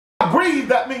breathe,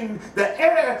 that means the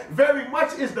air very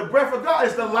much is the breath of God.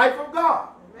 It's the life of God.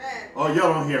 Amen. Oh,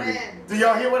 y'all don't hear me. Do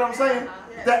y'all hear what I'm saying?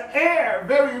 The air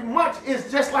very much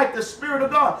is just like the Spirit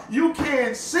of God. You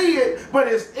can't see it, but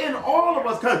it's in all of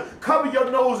us. Because cover your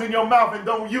nose and your mouth and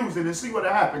don't use it and see what will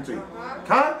happen to you.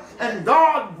 Huh? And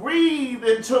God breathed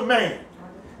into man.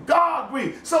 God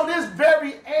breathed. So this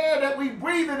very air that we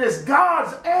breathe in is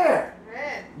God's air.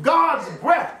 God's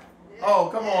breath. Oh,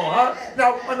 come on, huh?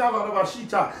 Now, about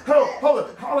Shita. Hold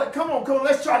it. Come on,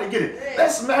 let's try to get it.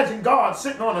 Let's imagine God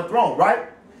sitting on the throne, right?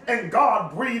 And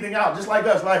God breathing out, just like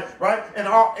us, like, right? And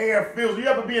our air fills. You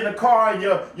ever be in the car and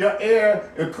your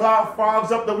air, the cloud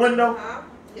fogs up the window?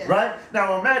 Right?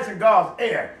 Now imagine God's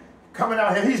air coming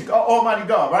out here. He's Almighty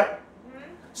God, right?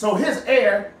 So his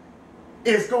air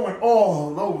is going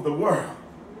all over the world.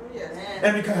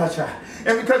 And because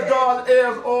God's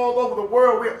air is all over the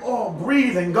world, we're all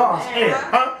breathing God's air.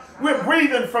 Huh? We're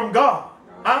breathing from God.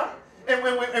 Huh? And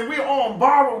we're on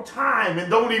borrowed time and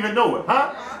don't even know it,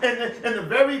 huh? And the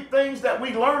very things that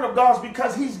we learn of God is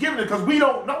because he's given it, because we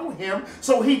don't know him,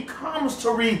 so he comes to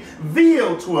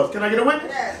reveal to us. Can I get a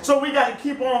witness? Yes. So we got to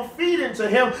keep on feeding to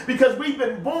him, because we've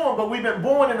been born, but we've been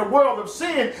born in the world of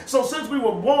sin. So since we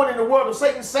were born in the world of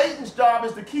Satan, Satan's job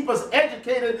is to keep us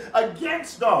educated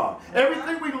against God.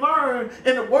 Everything we learn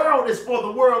in the world is for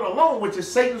the world alone, which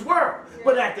is Satan's world.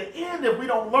 But at the end, if we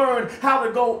don't learn how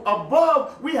to go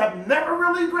above, we have never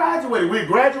really graduated. We're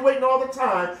graduating all the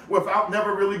time without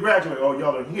never really graduating. Oh,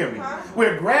 y'all don't hear me.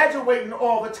 We're graduating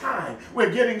all the time.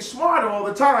 We're getting smarter all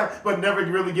the time, but never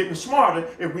really getting smarter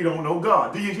if we don't know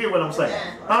God. Do you hear what I'm saying?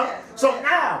 Huh? So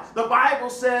now, the Bible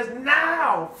says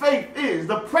now faith is,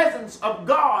 the presence of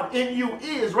God in you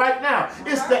is right now.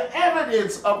 It's the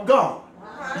evidence of God.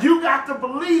 You got to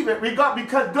believe it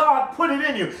because God put it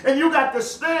in you. And you got to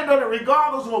stand on it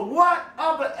regardless of what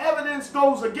other evidence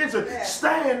goes against it.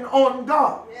 Stand on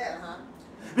God.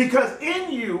 Because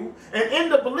in you and in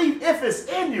the belief, if it's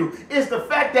in you, is the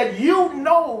fact that you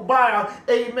know by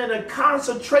a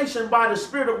concentration by the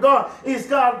Spirit of God, is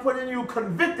God put in you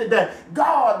convicted that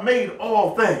God made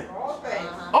all things.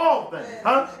 All things.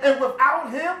 Huh? And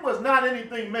without him was not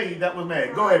anything made that was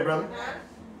made. Go ahead, brother.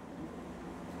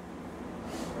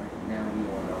 Now we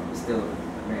want to still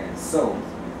a man's soul,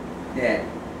 that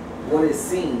what is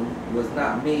seen was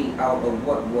not made out of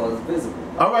what was visible.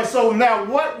 All right, so now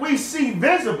what we see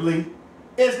visibly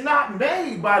is not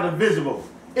made by the visible.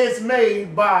 It's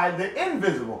made by the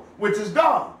invisible, which is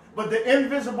God. But the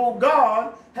invisible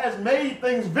God has made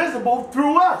things visible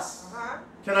through us.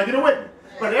 Can I get a witness?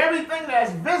 But everything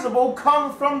that's visible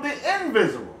comes from the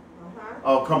invisible.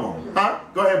 Oh, come on. Huh?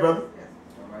 Go ahead, brother.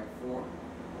 All right, 4.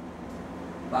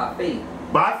 By faith.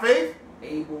 By faith?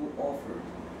 Abel offered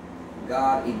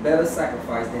God a better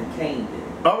sacrifice than Cain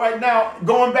did. All right, now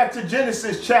going back to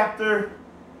Genesis chapter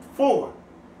 4.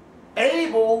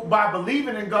 Abel, by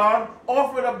believing in God,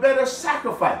 offered a better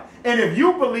sacrifice. And if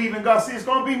you believe in God, see, it's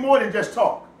going to be more than just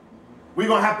talk. We're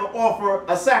going to have to offer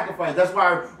a sacrifice. That's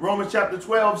why Romans chapter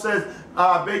 12 says,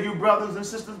 I beg you, brothers and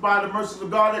sisters, by the mercies of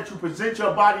God, that you present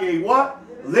your body a what?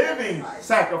 Living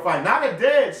sacrifice. Not a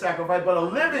dead sacrifice, but a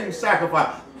living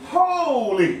sacrifice.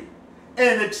 Holy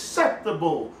and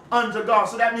acceptable unto God.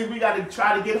 So that means we got to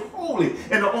try to get holy.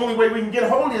 And the only way we can get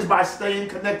holy is by staying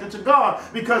connected to God.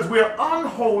 Because we're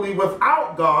unholy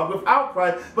without God, without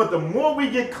Christ. But the more we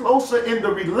get closer in the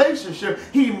relationship,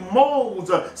 he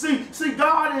molds us. See,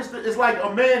 God is like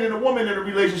a man and a woman in a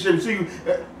relationship. See,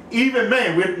 even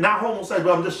man, we're not homosexual,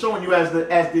 but I'm just showing you as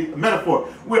the metaphor.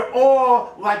 We're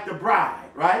all like the bride,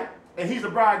 right? And he's the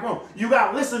bridegroom. You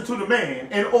got to listen to the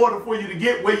man in order for you to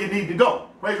get where you need to go.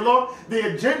 Praise the Lord.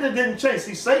 The agenda didn't change.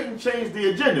 See, Satan changed the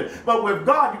agenda. But with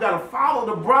God, you got to follow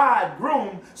the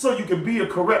bridegroom so you can be a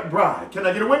correct bride. Can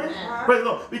I get a witness? Praise the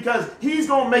Lord. Because he's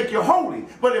going to make you holy.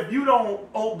 But if you don't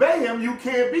obey him, you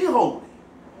can't be holy.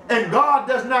 And God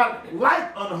does not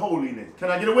like unholiness. Can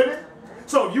I get a witness?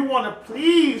 So if you want to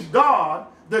please God,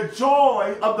 the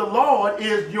joy of the Lord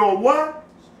is your what?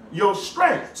 Your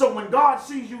strength. So when God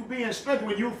sees you being strengthened,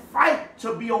 when you fight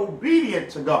to be obedient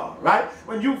to God, right?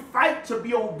 When you fight to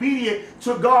be obedient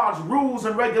to God's rules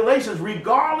and regulations,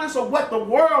 regardless of what the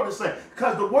world is saying,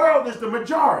 because the world is the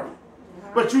majority.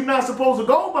 But you're not supposed to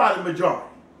go by the majority.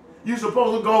 You're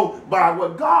supposed to go by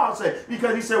what God said.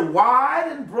 Because he said,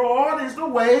 wide and broad is the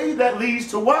way that leads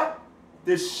to what?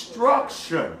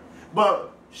 Destruction.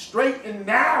 But straight and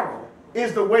narrow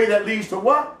is the way that leads to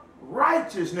what?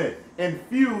 Righteousness. And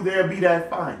few there be that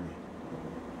find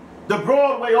it. The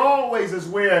broad way always is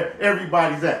where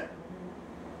everybody's at.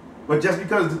 But just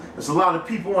because there's a lot of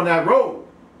people on that road,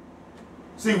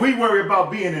 see, we worry about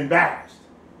being embarrassed.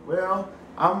 Well,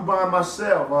 I'm by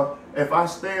myself. If I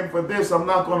stand for this, I'm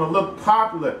not going to look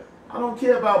popular. I don't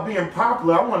care about being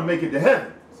popular. I want to make it to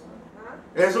heaven.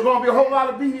 There's going to be a whole lot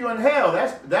of people in hell.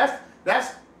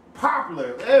 That's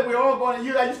popular. Hey, we're all going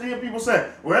to. I used to hear people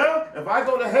say, well, if I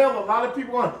go to hell, a lot of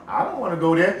people going, I don't want to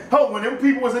go there. Oh, when them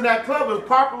people was in that club, it was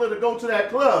popular to go to that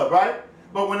club, right?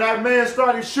 But when that man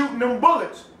started shooting them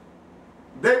bullets,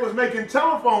 they was making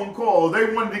telephone calls.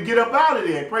 They wanted to get up out of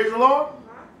there. Praise the Lord.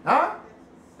 Huh?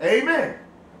 Amen.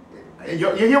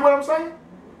 You hear what I'm saying?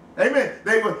 Amen.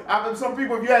 They were. Some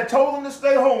people, if you had told them to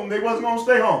stay home, they wasn't going to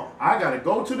stay home. I got to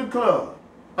go to the club.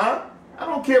 Huh? I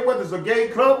don't care whether it's a gay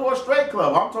club or a straight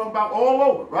club. I'm talking about all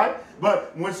over, right?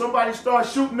 But when somebody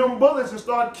starts shooting them bullets and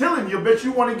start killing you, bet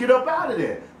you want to get up out of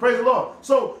there. Praise the Lord.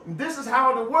 So this is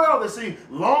how the world is. See,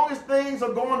 long as things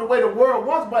are going the way the world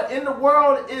wants, but in the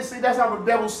world is, see, that's how the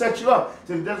devil sets you up.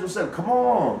 So the devil said, come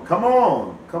on, come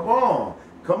on, come on,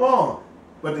 come on.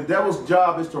 But the devil's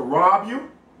job is to rob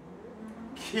you,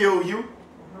 kill you,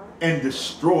 and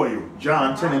destroy you.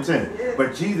 John 10:10.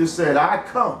 But Jesus said, I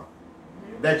come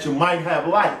that you might have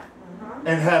life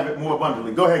and have it more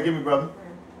abundantly. Go ahead, give me, brother.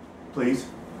 Please.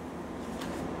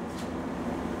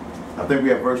 I think we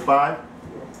have verse 5.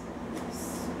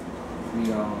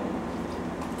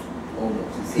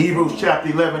 Hebrews chapter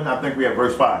 11, I think we have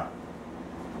verse 5. All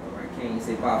right, King, you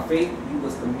say, by faith you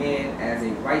was commanded as a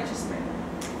righteous man.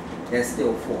 That's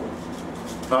still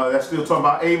 4. That's still talking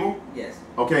about Abel? Yes.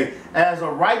 Okay, as a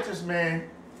righteous man,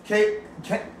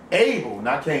 Abel,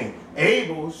 not Cain,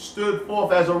 Abel stood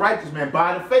forth as a righteous man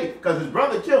by the faith because his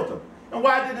brother killed him. And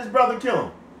why did his brother kill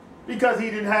him? Because he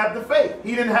didn't have the faith.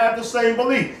 He didn't have the same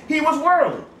belief. He was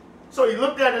worldly. So he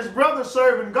looked at his brother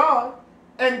serving God,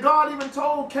 and God even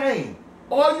told Cain,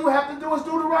 all you have to do is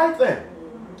do the right thing.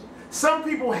 Some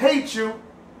people hate you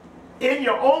in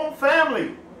your own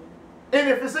family. And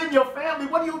if it's in your family,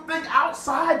 what do you think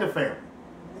outside the family?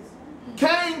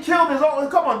 Cain killed his own.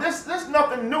 Come on, this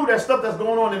nothing new. That stuff that's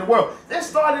going on in the world. This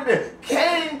started there.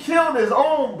 Cain killed his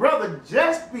own brother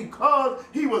just because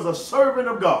he was a servant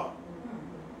of God.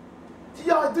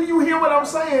 Do you hear what I'm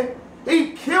saying?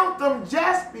 He killed them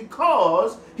just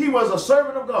because he was a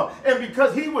servant of God, and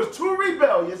because he was too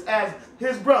rebellious as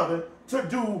his brother to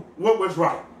do what was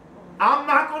right. I'm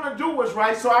not going to do what's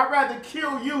right, so I'd rather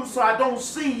kill you so I don't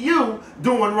see you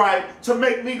doing right to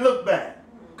make me look bad.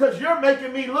 Because you're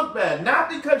making me look bad. Not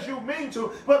because you mean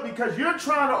to, but because you're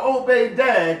trying to obey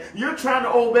dad. You're trying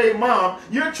to obey mom.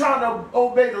 You're trying to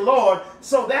obey the Lord.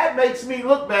 So that makes me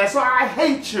look bad. So I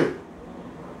hate you.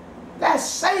 That's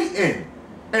Satan.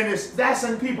 And that's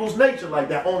in people's nature like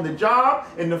that. On the job,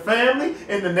 in the family,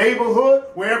 in the neighborhood,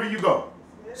 wherever you go.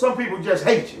 Some people just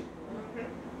hate you.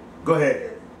 Go ahead.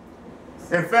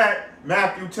 In fact,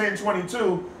 Matthew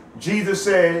 10:22, Jesus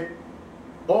said,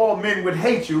 all men would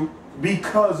hate you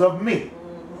because of me.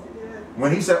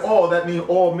 When he said all, that means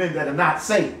all men that are not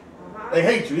saved. They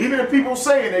hate you. Even if people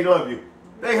saying they love you,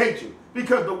 they hate you.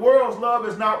 Because the world's love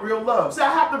is not real love. See,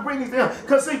 I have to bring these down.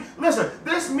 Because see, listen,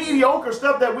 this mediocre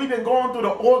stuff that we've been going through the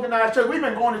organized church, we've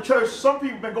been going to church, some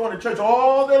people have been going to church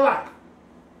all their life.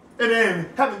 And then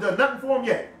haven't done nothing for them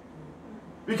yet.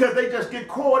 Because they just get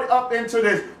caught up into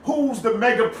this, who's the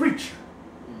mega preacher?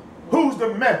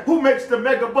 Who makes the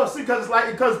mega bus? See,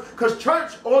 because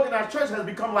church, organized church has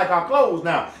become like our clothes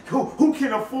now. Who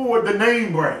can afford the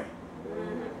name brand?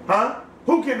 Huh?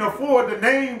 Who can afford the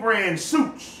name brand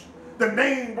suits? The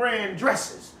name brand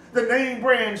dresses, the name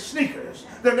brand sneakers,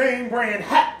 the name brand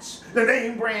hats, the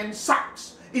name brand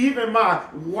socks. Even my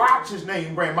watch is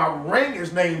name brand, my ring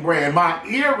is name brand, my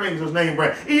earrings is name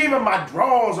brand. Even my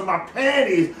drawers and my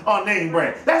panties are name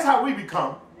brand. That's how we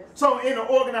become. So in the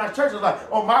organized church, it's like,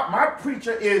 oh, my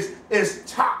preacher is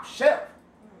top shelf.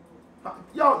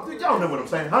 Y'all know what I'm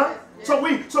saying, huh? So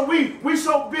we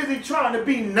so busy trying to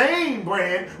be name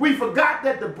brand, we forgot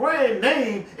that the brand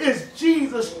name is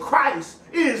Jesus Christ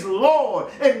is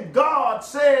Lord. And God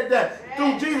said that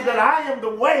through Jesus that I am the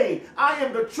way, I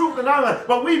am the truth, and I am.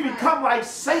 But we become like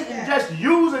Satan, just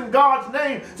using God's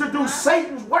name to do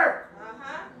Satan's work,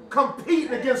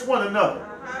 competing against one another.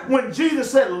 When Jesus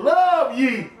said, love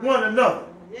ye one another.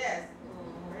 Yes.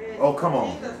 Oh, come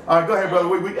on. All right, go ahead, brother.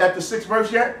 We at the 6th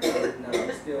verse yet? No,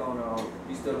 we're still on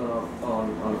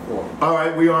the 4th. All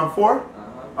right, we on 4?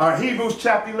 All right, Hebrews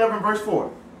chapter 11, verse 4.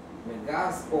 When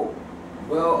God spoke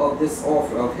well of this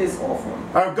offer, of his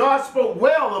offering. God spoke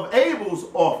well of Abel's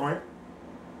offering.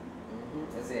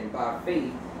 It said, by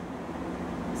faith.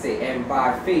 And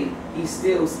by faith he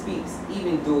still speaks,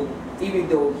 even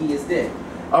though he is dead.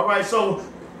 All right, so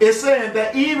it's saying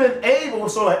that even Abel,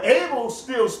 so Abel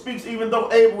still speaks even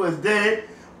though Abel is dead.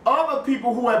 other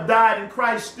people who have died in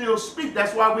Christ still speak.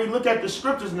 That's why we look at the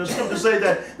scriptures, and the scriptures say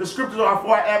that the scriptures are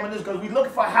for our admonition, because we look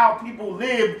for how people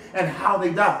lived and how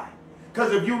they died.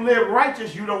 Because if you live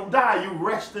righteous, you don't die. You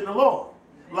rest in the Lord.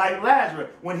 Like Lazarus.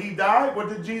 When he died, what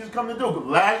did Jesus come to do?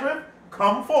 Lazarus,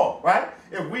 come forth, right?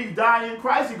 If we die in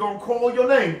Christ, he's going to call your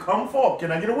name. Come forth.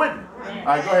 Can I get a witness? All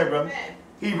right, go ahead, brother.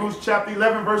 Hebrews chapter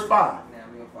 11, verse 5. Now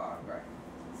we're 5, right?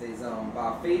 It says,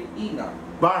 by faith Enoch.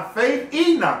 By faith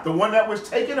Enoch, the one that was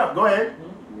taken up. Go ahead.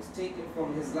 He was taken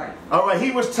from his life. All right,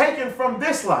 he was taken from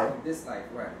this life. From this life,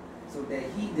 right. So that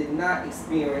he did not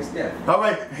experience death. All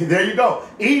right, there you go.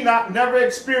 Enoch never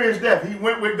experienced death. He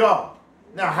went with God.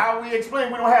 Now, how we explain,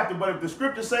 we don't have to, but if the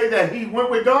scriptures say that he went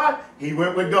with God, he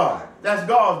went with God. That's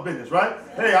God's business, right?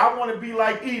 Hey, I want to be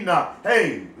like Enoch.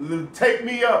 Hey, take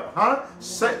me up, huh?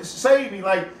 Save me,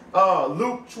 like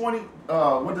Luke 20,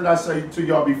 what did I say to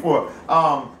y'all before?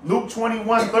 Luke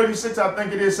 21:36, I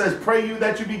think it is, says, pray you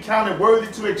that you be counted worthy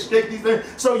to escape these things.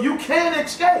 So you can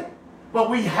escape, but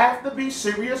we have to be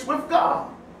serious with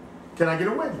God. Can I get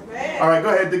a witness? All right,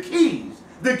 go ahead. The keys.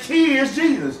 The key is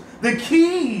Jesus. The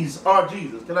keys are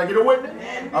Jesus. Can I get a witness?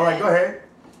 Amen. All right, go ahead.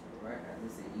 Right, I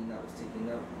said Enoch was taken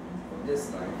up from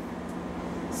this life,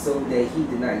 so that he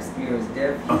did not experience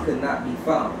death. He could not be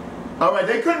found. All right,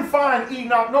 they couldn't find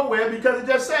Enoch nowhere because it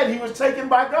just said he was taken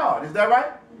by God. Is that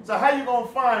right? So how you going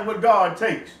to find what God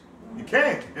takes? You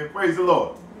can't. And praise the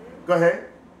Lord. Go ahead.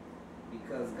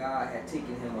 Because God had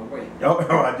taken him away. Oh,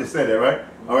 I just said that, right?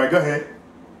 All right, go ahead.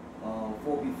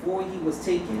 For before he was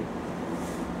taken,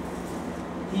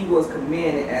 he was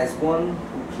commanded as one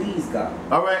who pleased God.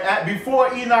 All right,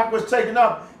 before Enoch was taken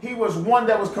up, he was one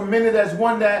that was commended as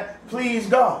one that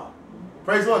pleased God.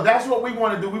 Praise the Lord. That's what we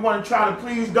want to do. We want to try to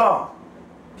please God.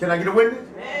 Can I get a witness?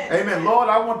 Amen. Amen. Lord,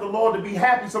 I want the Lord to be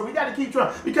happy. So we got to keep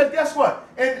trying. Because guess what?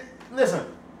 And listen,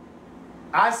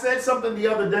 I said something the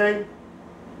other day,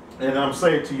 and I'm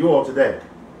saying it to you all today.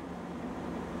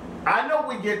 I know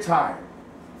we get tired.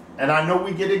 And I know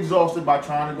we get exhausted by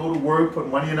trying to go to work, put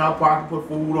money in our pocket, put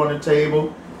food on the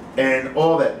table, and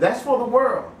all that. That's for the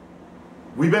world.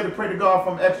 We better pray to God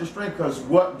from extra strength, because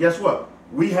guess what?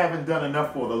 We haven't done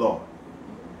enough for the Lord.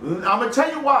 I'm going to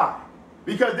tell you why.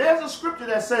 Because there's a scripture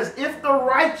that says, if the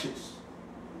righteous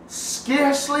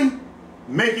scarcely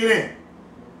make it in.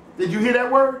 Did you hear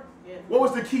that word? Yes. What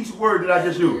was the key word that I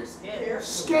just used? Scarcely.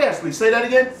 Scarcely. Say that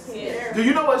again. Scarcely. Do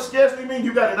you know what scarcely means?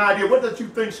 You got an idea. What does you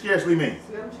think scarcely means?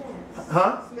 Slim chance.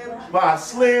 Huh? Slim. By a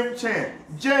slim chance.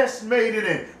 Just made it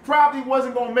in. Probably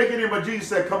wasn't going to make it in, but Jesus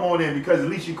said, come on in, because at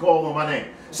least you called on my name.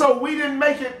 So we didn't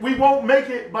make it. We won't make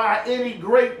it by any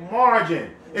great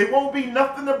margin. It won't be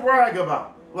nothing to brag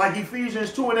about. Like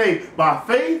Ephesians 2:8, by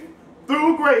faith,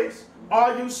 through grace,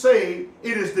 are you saved?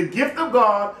 It is the gift of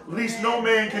God, least no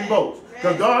man can boast.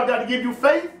 Because God got to give you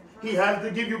faith, he has to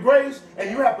give you grace,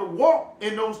 and you have to walk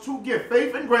in those two gifts,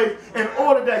 faith and grace, in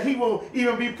order that he will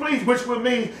even be pleased, which would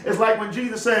mean, it's like when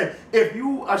Jesus said, if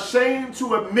you are ashamed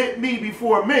to admit me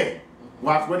before men,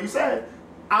 watch what he said,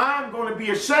 I'm going to be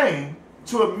ashamed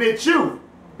to admit you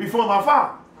before my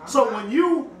Father. So when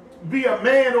you be a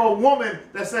man or a woman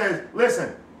that says,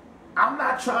 listen, I'm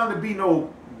not trying to be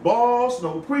no boss,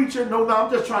 no preacher, no, I'm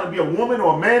just trying to be a woman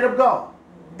or a man of God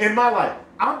in my life.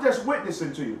 I'm just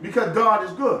witnessing to you because God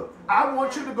is good. I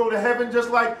want you to go to heaven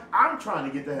just like I'm trying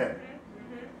to get to heaven.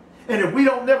 And if we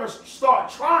don't never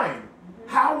start trying,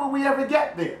 how will we ever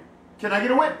get there? Can I get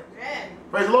a witness?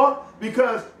 Praise the Lord.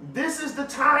 Because this is the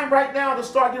time right now to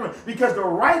start doing it. Because the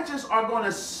righteous are going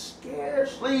to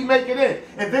scarcely make it in.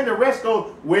 And then the rest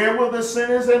go, where will the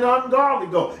sinners and ungodly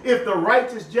go? If the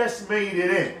righteous just made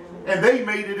it in. And they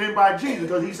made it in by Jesus.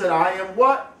 Because he said, I am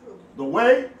what? The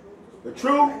way, the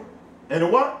truth, and the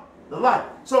what? The life.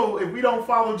 So if we don't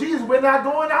follow Jesus, we're not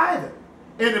going either.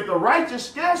 And if the righteous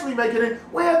scarcely make it in,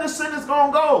 where are the sinners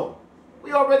going to go?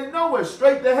 We already know it,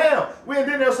 straight to hell. And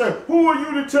then they'll say, who are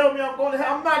you to tell me I'm going to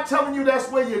hell? I'm not telling you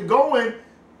that's where you're going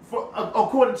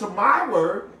according to my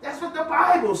word. That's what the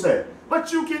Bible said.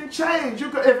 But you can change.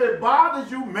 If it bothers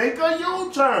you, make a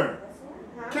U-turn.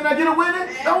 Can I get a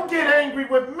witness? Don't get angry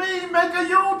with me. Make a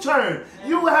U-turn.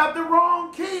 You have the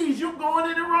wrong keys. You're going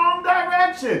in the wrong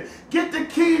direction. Get the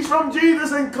keys from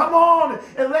Jesus and come on.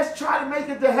 And let's try to make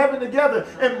it to heaven together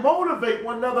and motivate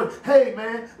one another. Hey,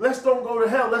 man, let's don't go to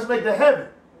hell. Let's make it to heaven.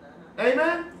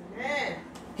 Amen? Amen.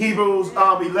 Hebrews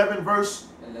 11, verse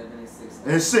 11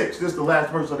 and 6. This is the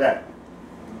last verse of that.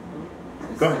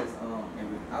 Go ahead.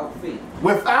 And without faith.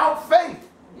 Without faith.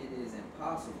 It is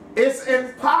impossible. It's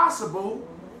impossible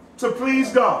to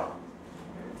please God.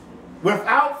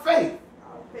 Without faith.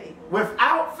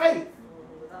 Without faith.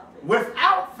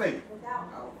 Without faith.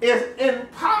 It's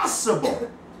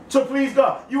impossible to please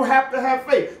God. You have to have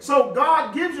faith. So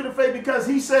God gives you the faith because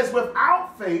he says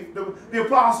without faith, the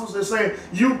apostles are saying,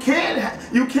 you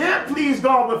can't please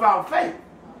God without faith.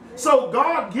 So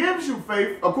God gives you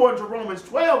faith. According to Romans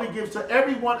 12, he gives to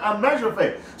everyone a measure of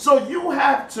faith. So you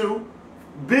have to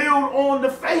build on the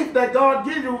faith that God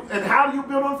gives you. And how do you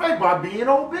build on faith? By being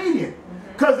obedient.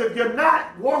 Because if you're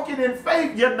not walking in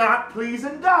faith, you're not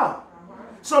pleasing God.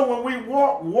 So when we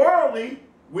walk worldly,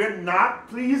 we're not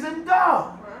pleasing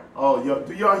God. Oh,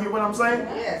 do y'all hear what I'm saying?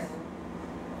 Yes.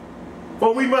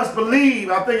 For we must believe,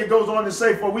 I think it goes on to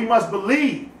say, for we must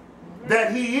believe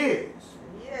that he is.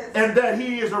 Yes. And that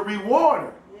he is a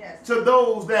rewarder, yes, to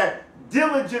those that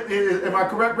diligently, am I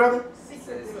correct, brother?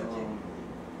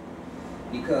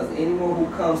 Because anyone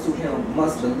who comes to him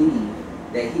must believe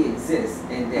that he exists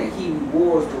and that he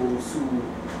rewards those who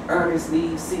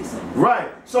earnestly seek him. Right.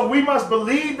 So we must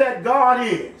believe that God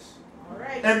is.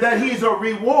 And that he's a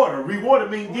rewarder. Rewarder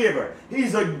means giver.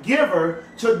 He's a giver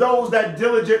to those that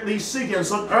diligently seek him.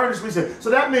 So earnestly seek. So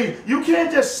that means you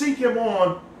can't just seek him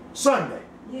on Sunday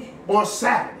or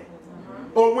Saturday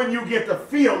or when you get to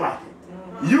feel like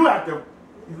it. You have to,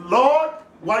 Lord,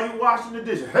 while you're washing the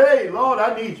dishes, hey, Lord,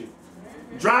 I need you.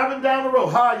 Driving down the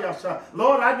road,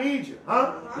 Lord, I need you.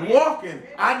 Huh? Walking,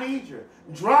 I need you.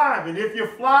 Driving, if you're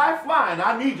flying,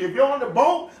 I need you. If you're on the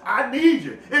boat, I need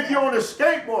you. If you're on a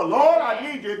skateboard, Lord, I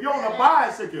need you. If you're on a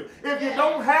bicycle, if you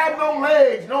don't have no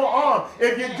legs, no arms,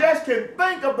 if you just can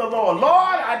think of the Lord, Lord,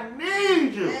 I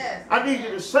need you. I need you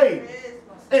to save me.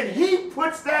 And he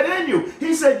puts that in you.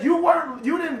 He said, you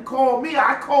didn't call me,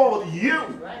 I called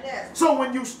you. So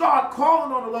when you start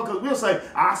calling on the Lord, because we'll say,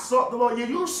 I sought the Lord. Yeah,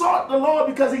 you sought the Lord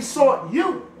because he sought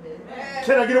you.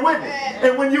 Can I get a witness?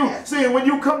 And when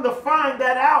you come to find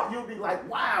that out, you'll be like,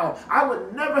 wow, I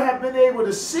would never have been able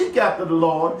to seek after the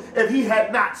Lord if he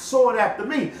had not sought after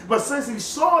me. But since he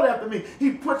sought after me,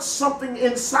 he put something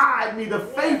inside me, the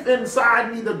faith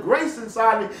inside me, the grace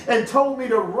inside me, and told me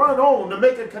to run on, to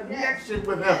make a connection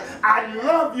with him. I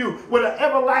love you with an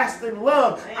everlasting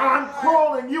love. I'm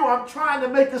calling you. I'm trying to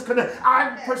make this connection.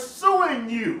 I'm pursuing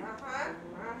you.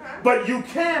 But you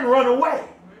can run away.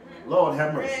 Lord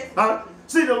have mercy.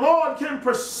 See, the Lord can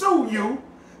pursue you,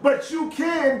 but you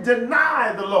can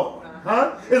deny the Lord.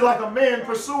 It's like a man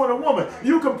pursuing a woman.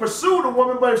 You can pursue the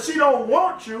woman, but if she don't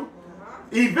want you,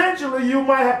 eventually you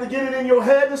might have to get it in your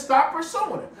head to stop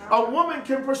pursuing it. A woman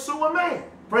can pursue a man.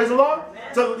 Praise the Lord.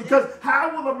 So, because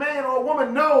how will a man or a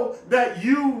woman know that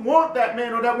you want that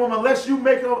man or that woman unless you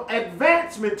make an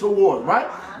advancement towards, right?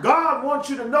 God wants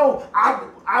you to know,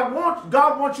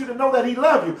 God wants you to know that he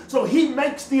loves you. So he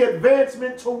makes the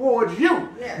advancement towards you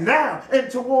now and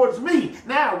towards me.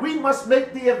 Now we must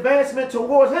make the advancement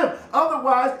towards him.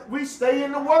 Otherwise, we stay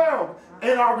in the world.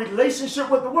 In our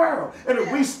relationship with the world. And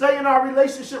if we stay in our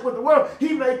relationship with the world,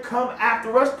 he may come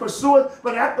after us, pursue us,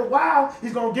 but after a while,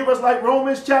 he's going to give us like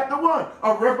Romans chapter 1,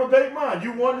 a reprobate mind.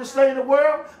 You wanted to stay in the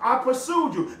world? I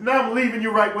pursued you. Now I'm leaving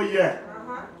you right where you're at.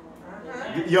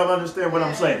 Y'all understand what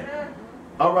I'm saying?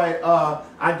 All right,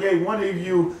 I gave one of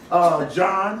you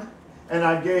John, and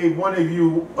I gave one of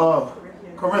you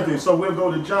Corinthians. So we'll go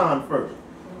to John first.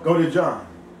 Go to John.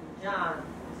 John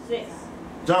 6.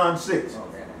 John 6.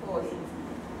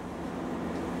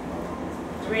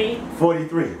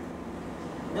 43.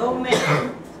 No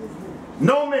man.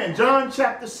 John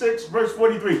chapter 6 verse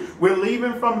 43. We're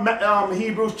leaving from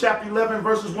Hebrews chapter 11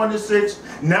 verses 1 to 6.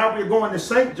 Now we're going to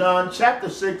St. John chapter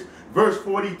 6 verse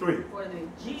 43.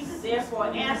 Jesus therefore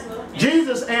answered.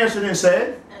 Jesus answered and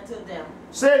said unto them.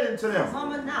 Said unto them.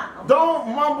 Mumble not.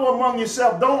 Don't mumble among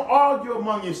yourself. Don't argue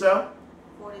among yourself.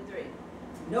 43.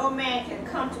 No man can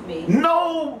come to me.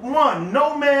 No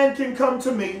man can come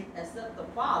to me. Except the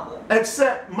Father.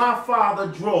 Except my Father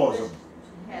draws him.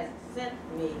 Has sent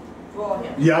me, draw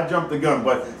him. Yeah, I jumped the gun,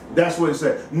 but that's what it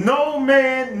said. No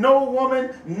man, no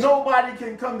woman, nobody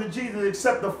can come to Jesus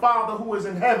except the Father who is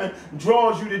in heaven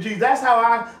draws you to Jesus. That's how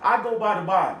I go by the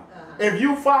Bible. If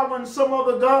you following some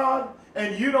other God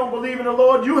and you don't believe in the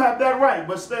Lord, you have that right.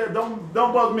 But don't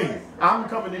bug me. I'm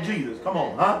coming to Jesus. Come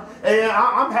on, huh? And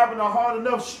I'm having a hard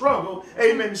enough struggle,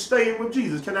 amen, staying with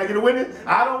Jesus. Can I get a witness?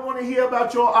 I don't want to hear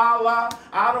about your Allah.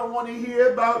 I don't want to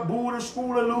hear about Buddha,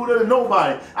 Scooter, Luda,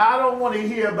 nobody. I don't want to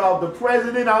hear about the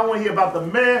president. I don't want to hear about the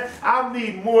man. I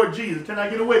need more Jesus. Can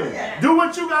I get a witness? Do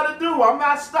what you got to do. I'm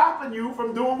not stopping you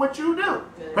from doing what you do.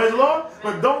 Praise the Lord.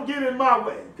 But don't get in my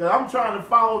way, because I'm trying to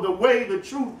follow the way, the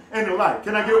truth, and the light.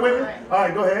 Can I get a witness? All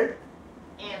right, go ahead.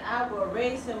 And I will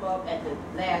raise him up at the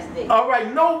last day. All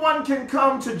right, no one can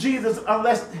come to Jesus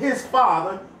unless his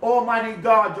Father, Almighty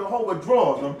God, Jehovah,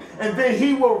 draws them. And then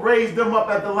he will raise them up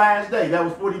at the last day. That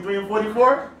was 43 and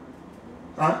 44?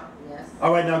 Huh? Yes.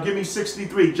 All right, now give me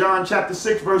 63. John chapter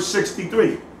 6, verse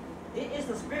 63. It is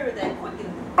the spirit that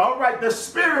quickeneth. All right, the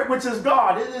spirit which is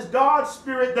God. It is God's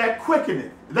spirit that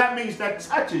quickeneth. That means that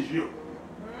touches you.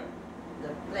 The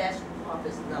flesh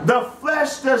profits nothing. The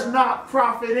flesh does not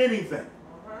profit anything.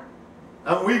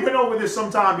 And we went over this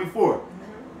sometime before.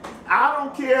 I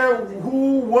don't care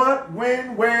who, what,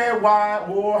 when, where, why,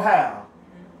 or how.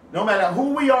 No matter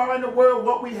who we are in the world,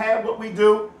 what we have, what we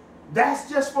do, that's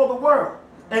just for the world.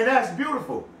 And that's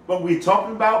beautiful. But we're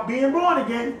talking about being born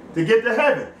again to get to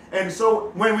heaven. And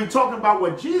so when we're talking about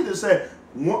what Jesus said,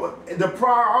 the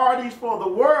priorities for the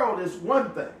world is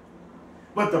one thing.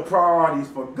 But the priorities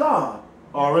for God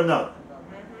are another.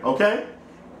 Okay?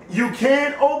 You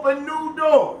can't open new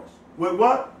doors with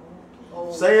what?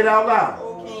 Say it out loud.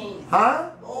 Huh?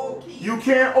 You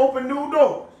can't open new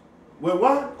doors with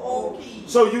what?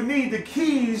 So you need the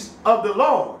keys of the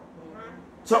Lord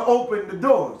to open the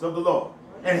doors of the Lord.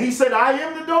 And he said, I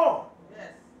am the door.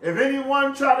 If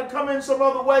anyone try to come in some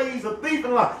other way, he's a thief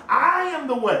and lie. I am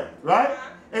the way, right?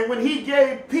 And when he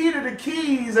gave Peter the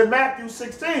keys in Matthew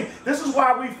 16, this is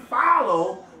why we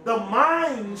follow the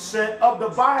mindset of the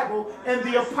Bible and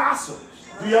the apostles.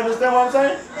 Do you understand what I'm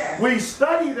saying? We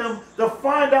study them to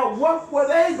find out what were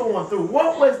they going through.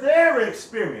 What was their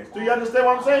experience? Do you understand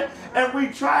what I'm saying? And we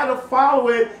try to follow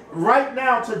it right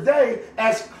now today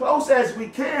as close as we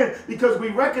can because we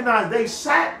recognize they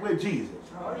sat with Jesus.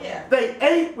 They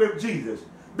ate with Jesus.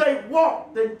 They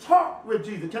walked and talked with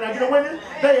Jesus. Can I get a witness?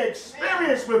 They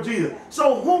experienced with Jesus.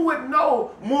 So who would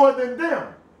know more than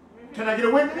them? Can I get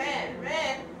a witness?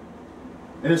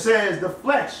 And it says the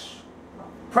flesh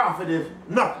profiteth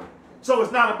nothing. So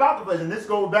it's not about the flesh. And this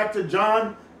goes back to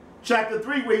John chapter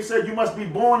 3 where he said you must be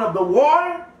born of the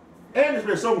water and the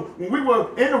spirit. So when we were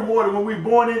in the water, when we were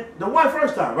born in the one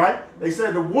first time, right? They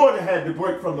said the water had to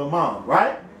break from the mom,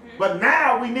 right? But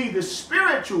now we need the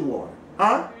spiritual water.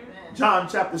 Huh? John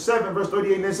chapter 7 verse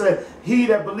 38, and it said, he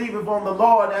that believeth on the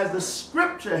Lord, as the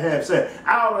scripture have said,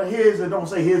 out of his, it don't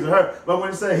say his or her, but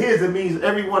when it says his, it means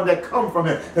everyone that come from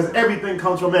him, because everything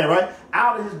comes from man, right?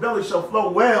 Out of his belly shall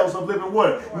flow wells of living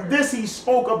water. This he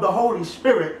spoke of the Holy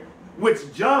Spirit, which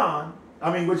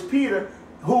Peter,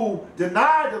 who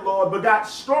denied the Lord but got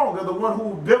stronger, the one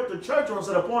who built the church on,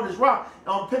 said upon this rock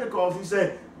on Pentecost, he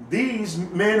said, these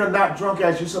men are not drunk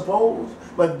as you suppose,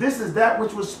 but this is that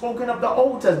which was spoken of the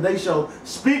Old Testament. They shall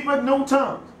speak with new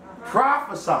tongues,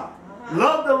 prophesy,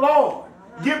 love the Lord,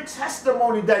 give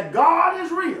testimony that God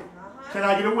is real. Can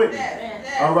I get a witness?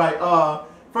 All right,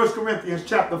 1 Corinthians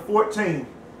chapter 14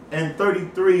 and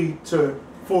 33 to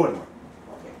 40.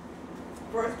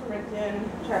 1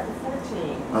 Corinthians chapter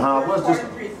 14. What's this?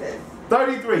 33 says.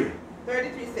 33.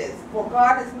 33 says, for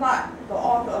God is not the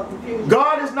author of confusion.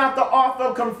 God is not the author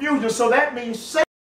of confusion, so that means